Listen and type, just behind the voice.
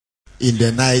in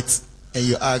the night and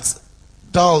you ask,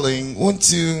 darling,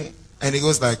 won't you? And he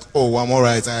goes like, oh, I'm all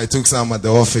right. I took some at the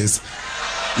office.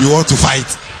 You want to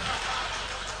fight?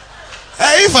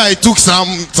 Hey, if I took some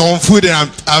food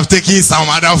and I'm taking some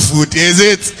other food, is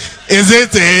it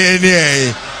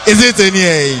any?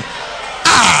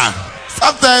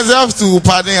 Sometimes you have to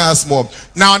pardon us more.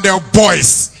 Now they're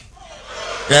boys.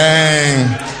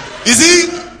 You see,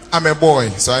 I'm a boy,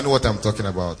 so I know what I'm talking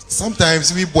about.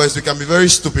 Sometimes we boys, we can be very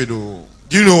stupid. Do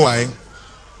you know why?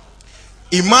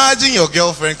 Imagine your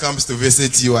girlfriend comes to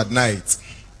visit you at night.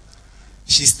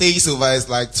 She stays over, it's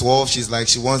like 12. She's like,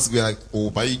 she wants to be like,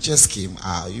 oh, but you just came.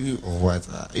 You or what?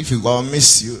 If you go, I'll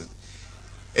miss you.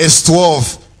 It's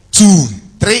 12, 2,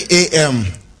 3 a.m.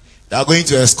 They are going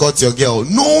to escort your girl,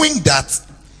 knowing that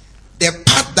the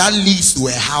path that leads to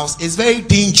a house is very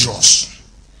dangerous.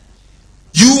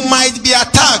 You might be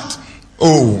attacked.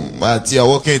 Oh, but you are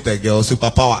working with a girl,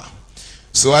 superpower.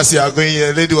 So as you are going,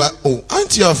 the lady will, oh,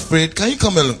 aren't you afraid? Can you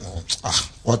come along? Oh,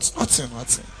 what's in?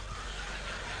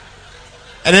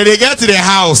 And then they get to the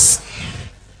house.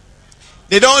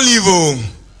 They don't leave home.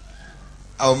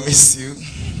 I'll miss you.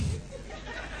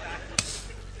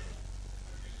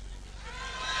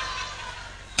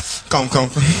 Come.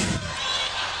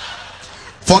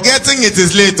 Forgetting it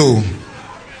is late. Oh.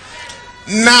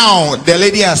 Now the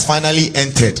lady has finally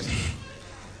entered.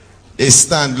 They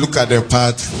stand, look at their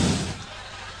path.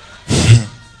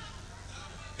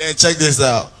 Then check this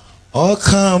out. Oh,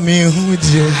 come in,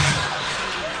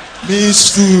 Miss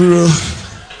Furo.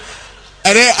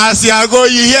 And then as you are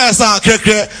going, you hear a sound,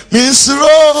 Miss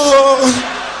Furo.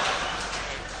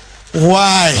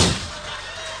 Why?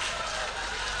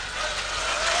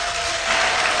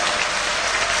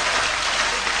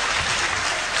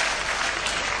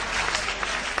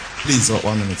 Please,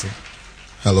 1 minute.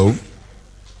 Hello?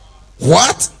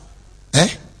 What?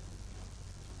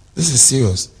 This is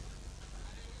serious.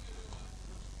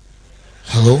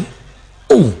 Hello?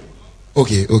 Oh,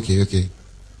 okay.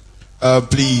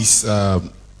 Please,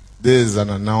 this is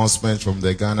an announcement from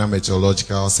the Ghana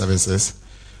Meteorological Services.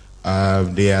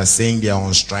 They are saying they are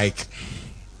on strike.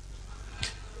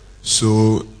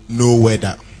 So, no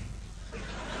weather.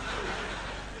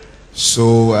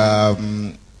 So,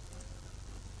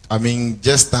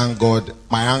 just thank God.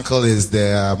 My uncle is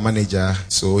the manager,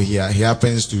 so he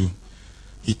happens to,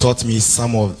 he taught me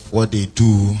some of what they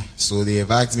do. So they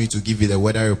have asked me to give you the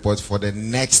weather report for the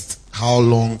next, how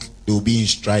long they will be in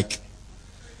strike.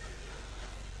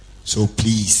 So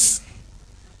please,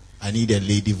 I need a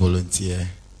lady volunteer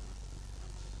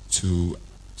to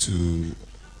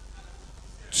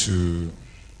can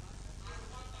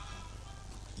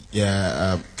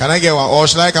I get one, or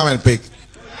should I come and pick?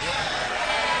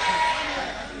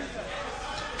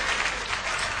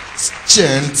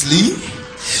 Gently.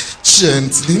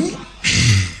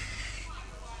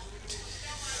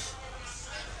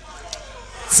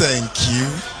 Thank you.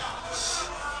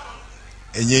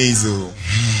 Enyezo.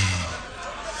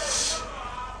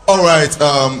 All right.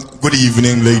 Good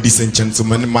evening, ladies and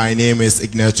gentlemen. My name is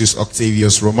Ignatius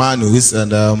Octavius Romanus,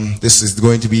 and this is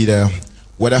going to be the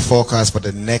weather forecast for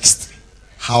the next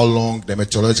how long the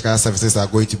meteorological services are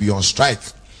going to be on strike.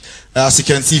 As you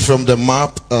can see from the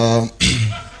map,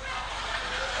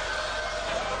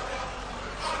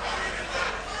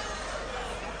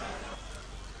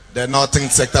 the northern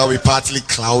sector will be partly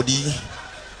cloudy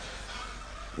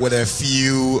with a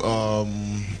few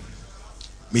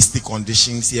misty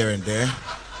conditions here and there.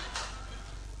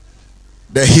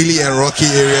 The hilly and rocky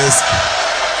areas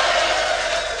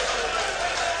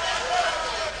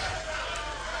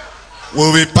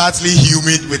will be partly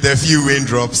humid with a few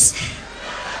raindrops.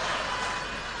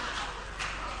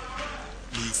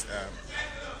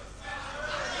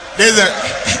 Please,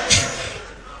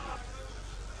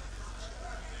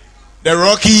 the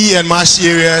rocky and marshy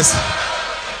areas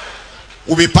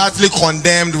will be partly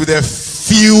condemned with a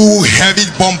few heavy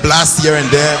bomb blasts here and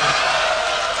there.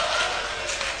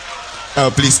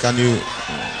 Please, can you?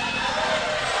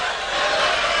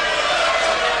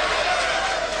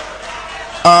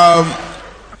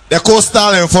 The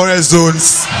coastal and forest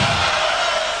zones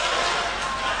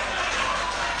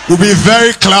will be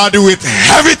very cloudy with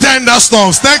heavy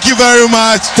thunderstorms. Thank you very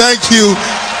much. Thank you.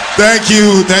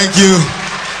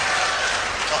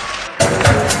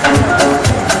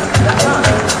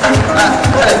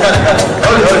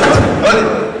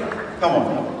 Come on.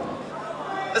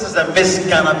 This is the Miss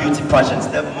Ghana Beauty Pageant,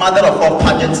 the mother of all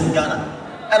pageants in Ghana.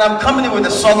 And I'm coming in with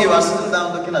a song. You are sitting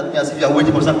down looking at me as if you are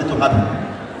waiting for something to happen.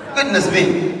 Goodness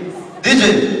me.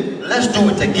 DJ, let's do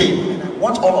it again. I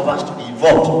want all of us to be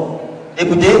involved.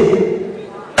 Écoutez.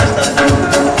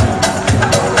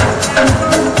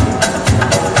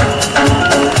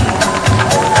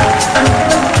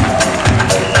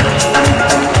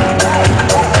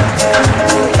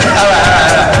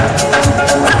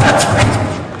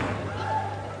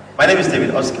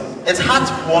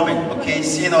 okay,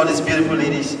 seeing all these beautiful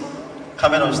ladies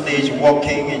coming on stage,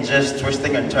 walking and just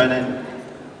twisting and turning.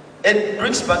 It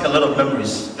brings back a lot of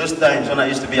memories. Those times when I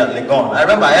used to be at Legon. I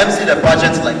remember I emceed a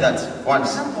pageant like that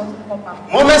once.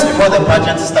 Moments before the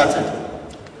pageant started,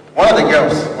 one of the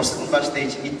girls was sitting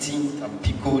backstage eating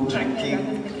pico,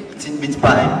 drinking, eating meat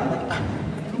pie.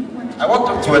 I walked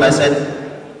up to her and I said,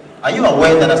 are you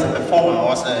aware that as a performer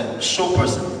or as a show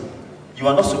person, you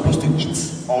are not supposed to eat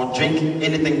or drink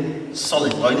anything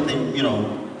solid or anything, you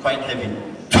know, quite heavy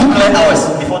 2 clear hours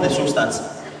before the show starts?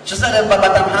 She said, but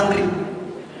I'm hungry.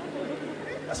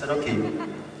 I said, okay.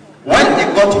 When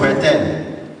it got to her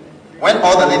turn, when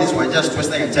all the ladies were just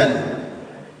twisting and turning,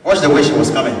 watch the way she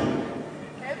was coming.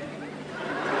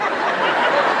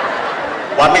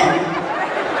 Wami.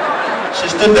 She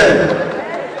stood there.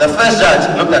 The first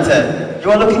judge looked at her.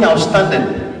 You are looking outstanding.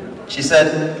 She said,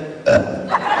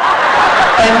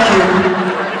 thank you.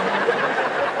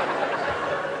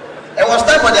 It was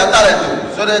time for their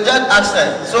talent. So the judge asked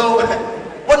her, so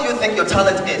what do you think your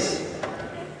talent is?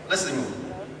 Listen to me.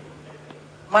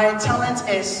 My talent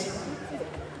is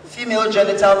female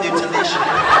genital mutilation.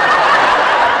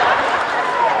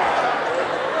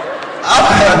 How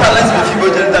can your talent be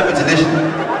female genital mutilation?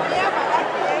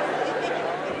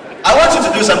 I want you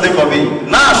to do something for me.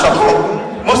 Now,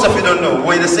 Shoko, most of you don't know,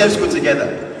 we're in the same school together.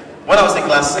 When I was in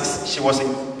class 6, she was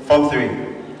in form 3.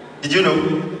 Did you know?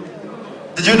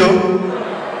 Did you know?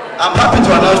 I'm happy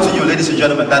to announce to you, ladies and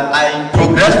gentlemen, that I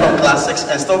progressed from class 6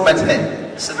 and still met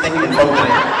her sitting in form 3.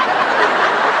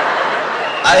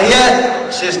 I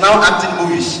hear she's now acting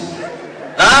movies.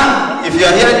 Now, if you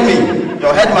are hearing me,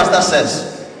 your headmaster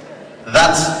says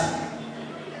that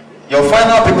your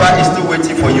final paper is still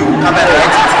waiting for you. Come and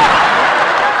write it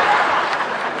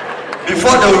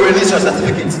before they will release your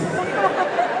certificate.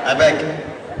 I beg.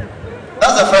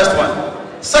 That's the first one.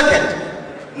 Second,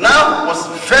 now was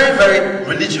very, very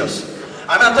religious.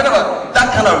 I mean, I'm talking about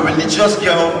that kind of religious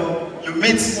girl you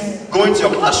meet going to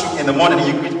your classroom in the morning and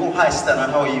you greet, oh, hi, sister,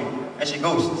 how are you? And she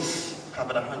goes,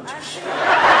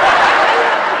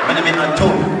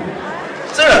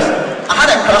 serious, I had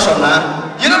a crush on her.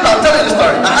 You know, I'm telling you the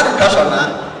story. I had a crush on her.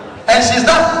 And she's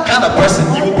that kind of person.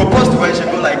 You will propose to her and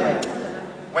she'll go like,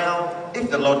 well, if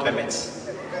the Lord permits.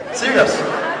 Serious.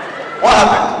 What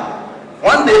happened?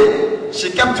 One day, she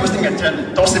kept twisting and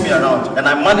turning, tossing me around. And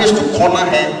I managed to corner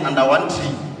her under one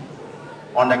tree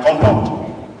on the compound.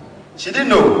 She didn't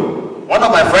know. One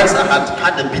of my friends I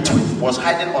had the beat with was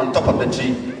hiding on top of the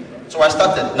tree. So I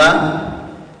started,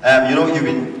 you know, you've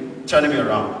been turning me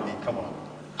around. I mean, come on.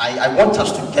 I want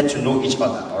us to get to know each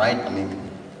other, all right? I mean,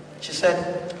 she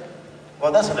said,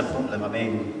 well, that's not a problem. I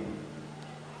mean,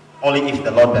 only if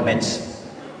the Lord permits.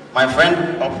 My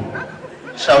friend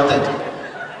shouted,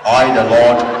 I, the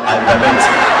Lord, I permit.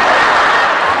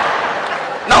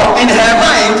 Now, in her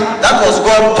mind, that was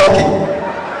God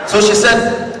talking. So she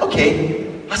said, okay.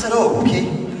 I said, oh, okay.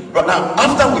 But now,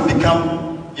 after we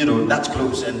become, you know, that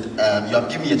close and you have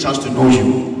given me a chance to know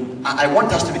you, I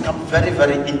want us to become very,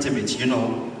 very intimate, you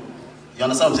know. You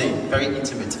understand what I'm saying? Very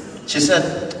intimate. She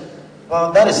said,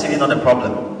 well, that is really not a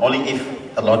problem, only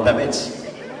if the Lord permits.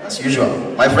 As usual.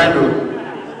 My friend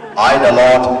wrote, I, the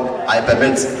Lord, I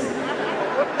permit.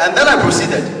 And then I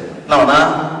proceeded. Now,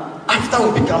 after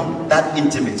we become that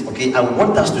intimate, okay, I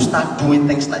want us to start doing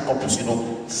things like couples, you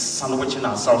know, sandwiching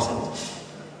ourselves in.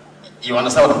 You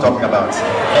understand what I'm talking about?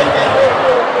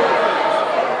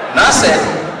 Now I said,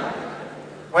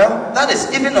 well, that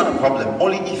is even not a problem,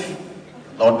 only if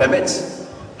the Lord permits.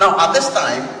 Now, at this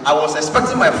time, I was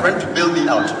expecting my friend to bail me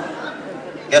out.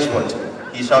 Guess what?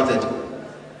 He shouted,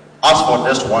 as for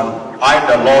this one, I,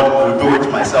 the Lord, will do it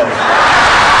myself.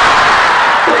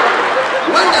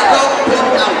 When the Lord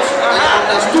pulled out, I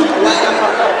understood why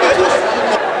it was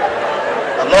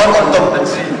the Lord on top of the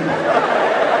tree.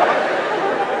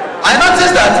 I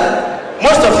noticed that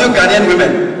most of you Ghanaian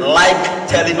women like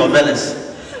telenovelas.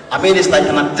 I mean, it's like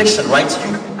an addiction, right?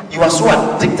 You are so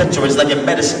addicted to it. It's like a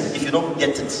medicine. If you don't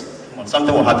get it,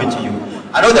 something will happen to you.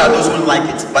 I know there are those who like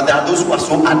it, but there are those who are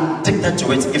so addicted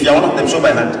to it. If you are one of them, show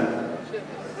by hand.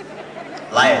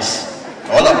 Liars.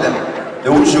 All of them. They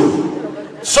won't show.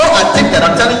 So addicted,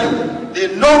 I'm telling you.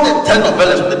 They know the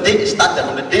telenovelas from the day it started,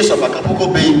 from the days of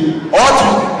Acapulco Bay, all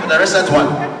through the recent one.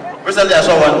 Recently I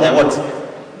saw one, what?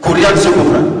 Korean soap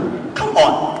opera. Come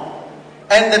on.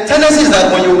 And the tendency is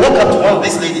that when you walk up to one of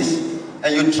these ladies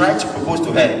and you try to propose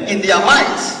to her, in their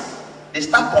minds, they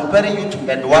start comparing you to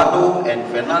Eduardo and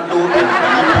Fernando and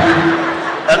Felipe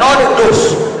and all of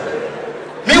those.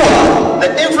 Meanwhile, the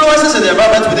influences in the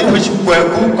environment within which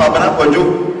Kweku, Kwabena,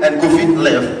 Kweju, and Kofi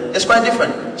live is quite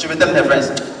different. She will tell her friends,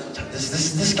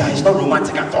 this guy is not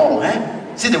romantic at all,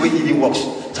 eh? See the way he even walks.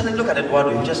 Suddenly look at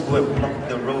Eduardo. You just go and pluck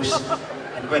the rose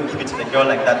and go and give it to the girl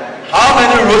like that. How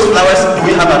many rose flowers do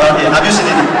we have around here? Have you seen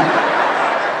any?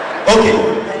 Okay.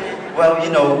 Well, you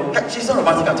know, she's not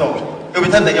romantic at all. You'll be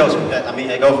telling the girls,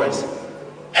 her girlfriends.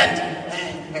 And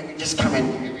just come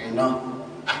in, you know.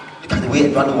 Look at the way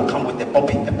Eduardo will come with the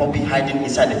puppy hiding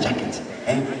inside the jacket.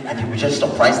 And he will just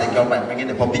surprise the girl by bringing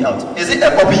the puppy out. Is it a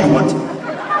puppy you want?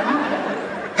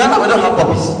 Ghana, we don't have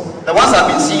puppies. The ones I've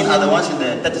been seeing are the ones in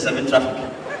the 37 traffic.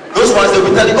 Those ones, they'll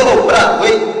be telling you, oh, brah,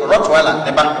 wait, Rottweiler,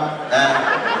 never.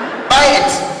 Buy it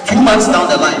 2 months down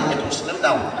the line, it will slim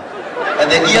down. And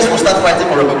the ears will start fighting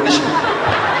for recognition.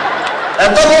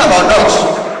 I'm talking about dogs.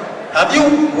 Have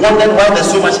you wondered why there's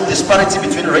so much disparity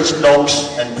between rich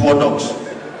dogs and poor dogs?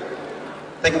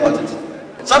 Think about it.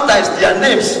 Sometimes their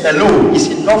names alone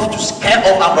is enough to scare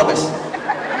off armed robbers.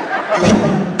 You hear,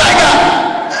 Tiger!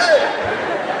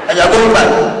 And you're going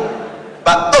back.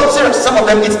 But, oh, serious, some of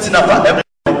them eat tinapa every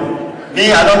morning.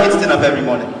 Me, I don't eat tinapa every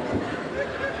morning.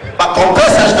 But compare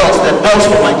such dogs, the dogs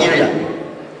from my area.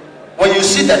 When you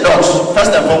see the dogs, first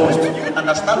and foremost, you will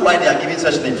understand why they are giving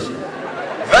such names.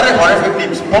 Very horrific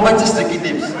names, poverty-stricken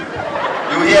names.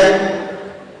 You hear,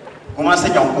 Kumase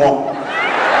Yankwo,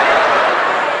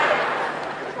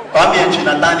 Kwame and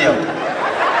Daniel.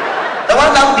 The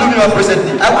one that blew me up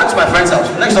recently, I went to my friend's house,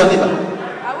 next door neighbor,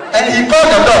 and he called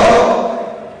the dog.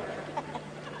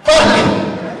 Called me.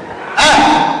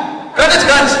 Credit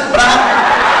crunch, brah.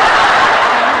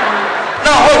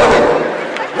 Now, wait.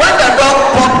 When the dog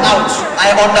popped out,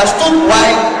 I understood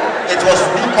why it was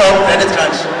being called credit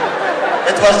crunch.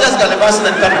 It was just Ghanaian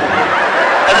and coming.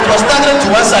 And it was staggering to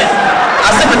one side.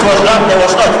 As if it was not, it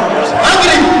was not. It was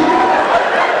hungry.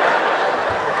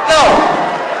 Now,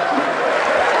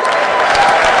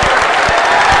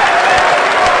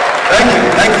 thank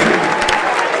you.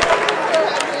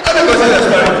 Let me go tell you a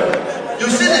story. You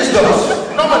see these dogs,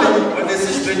 normally when they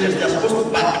see strangers, they are supposed to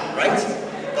bark, right?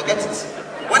 Forget it.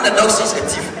 When the dog sees a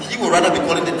thief, he will rather be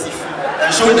calling the thief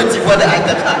and showing the thief where the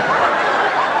items are.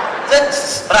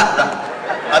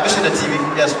 Have you seen the TV?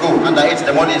 Yes, go. Under 8,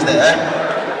 the money is there.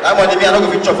 That money, me, I'm not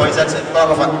going to chop for his head.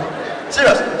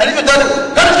 Serious. And if you tell them,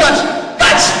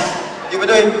 catch! You'll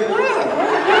be doing.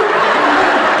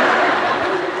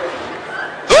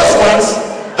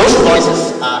 Those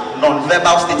noises are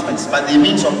non-verbal statements, but they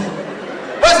mean something.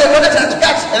 Once they go to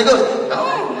catch, and he goes,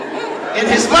 oh.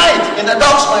 In his mind, in the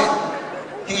dog's mind,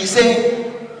 he is saying,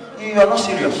 you are not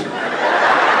serious.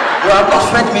 You have not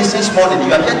fed me since morning.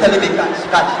 You are just telling me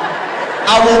catch.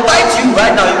 I will bite you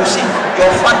right now. You will see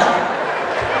your father.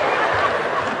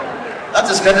 That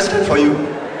is credit for you.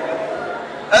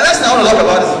 And the next thing I want to talk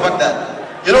about is the fact that,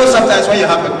 you know, sometimes when you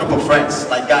have a group of friends,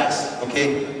 like guys,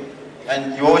 okay,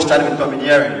 and you always try to be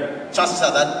domineering, chances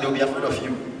are that they'll be afraid of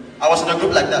you. I was in a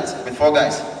group like that with 4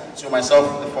 guys, so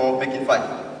myself, the 4 making 5.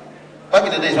 Back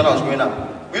in the days when I was growing up,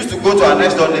 we used to go to our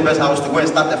next door neighbor's house to go and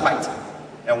start the fight.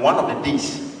 And one of the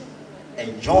days, a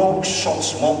young, short,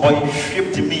 small boy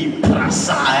whipped me.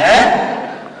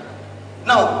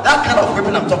 Now, that kind of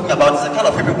whipping I'm talking about is the kind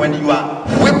of whipping when you are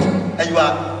whipped and you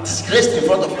are disgraced in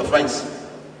front of your friends.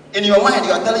 In your mind,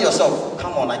 you are telling yourself,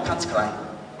 come on, I can't cry.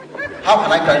 How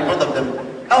can I cry in front of them?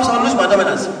 I was going to lose my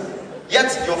dominance.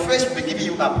 Yet, your face will be giving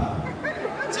you up.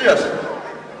 Serious.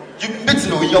 In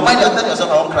your mind, you are telling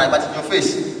yourself, I won't cry, but in your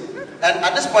face. And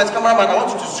at this point, cameraman, I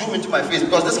want you to zoom into my face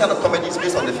because this kind of comedy is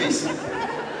based on the face.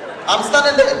 I'm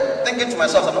standing there thinking to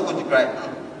myself, I'm not going to cry.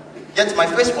 Yet my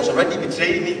face was already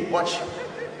betraying me. Watch.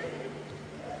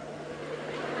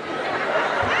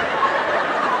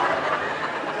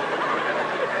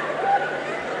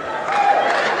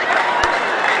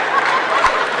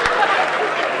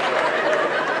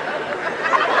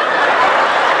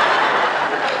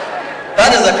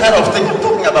 That is the kind of thing I'm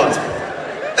talking about.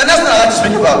 The next thing I like to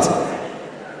speak about.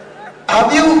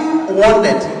 Have you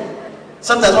wondered?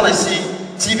 Sometimes when I see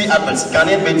TV adverts,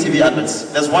 Ghanaian made TV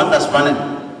adverts, there's one that's running.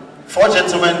 4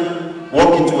 gentlemen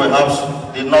walk into a house,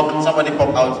 they knock, somebody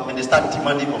pop out, and they start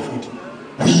demanding for food.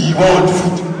 We want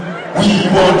food. We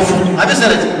want food. Have you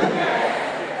said it?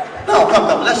 Now,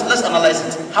 come, let's analyze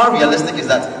it. How realistic is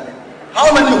that?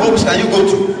 How many homes can you go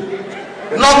to?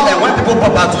 Knock, and when people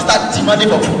pop out, you start demanding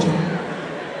for food.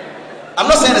 I'm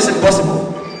not saying it's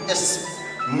impossible. It's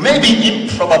maybe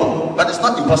improbable, but it's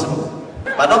not impossible.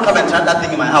 But don't come and try that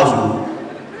thing in my house.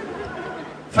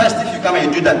 First, if you come and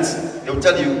you do that, they will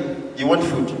tell you, you want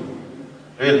food.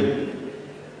 Really?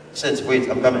 Says, wait,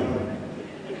 I'm coming.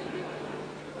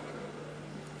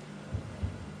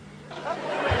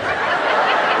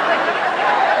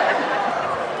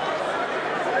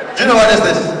 Do you know what is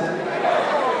this?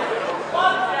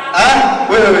 Huh?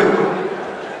 Wait.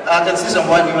 I can see some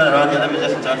white women around here. Let me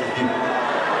just chat with you.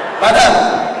 Madam,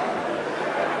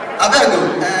 I beg you.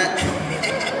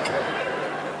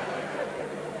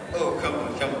 Oh, come on.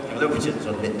 Let me put you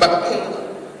on bed.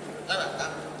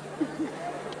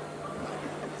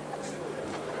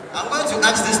 I'm going to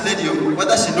ask this lady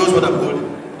whether she knows what I'm holding.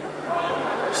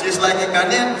 She's like a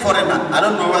Ghanaian foreigner. I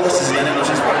don't know whether she's Ghanaian or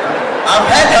she's foreign. I've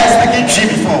heard her speaking G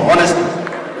before, honestly.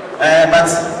 But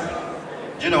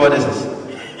do you know what this is?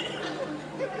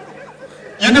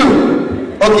 You do?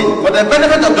 Okay, for the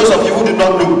benefit of those of you who do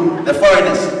not know, the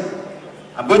foreigners,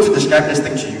 I'm going to describe this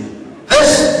thing to you.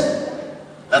 This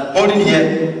that I'm holding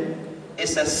here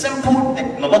is a simple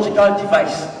technological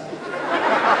device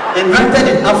invented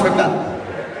in Africa.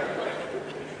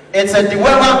 It's a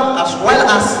dewormer as well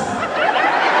as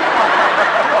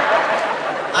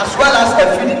a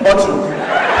feeding bottle.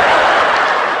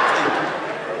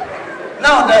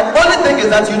 Now the only thing is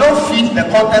that you don't feed the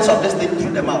contents of this thing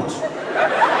through the mouth.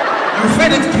 You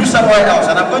feed it through somewhere else,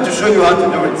 and I'm going to show you how to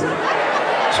do it.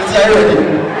 So are you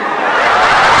ready?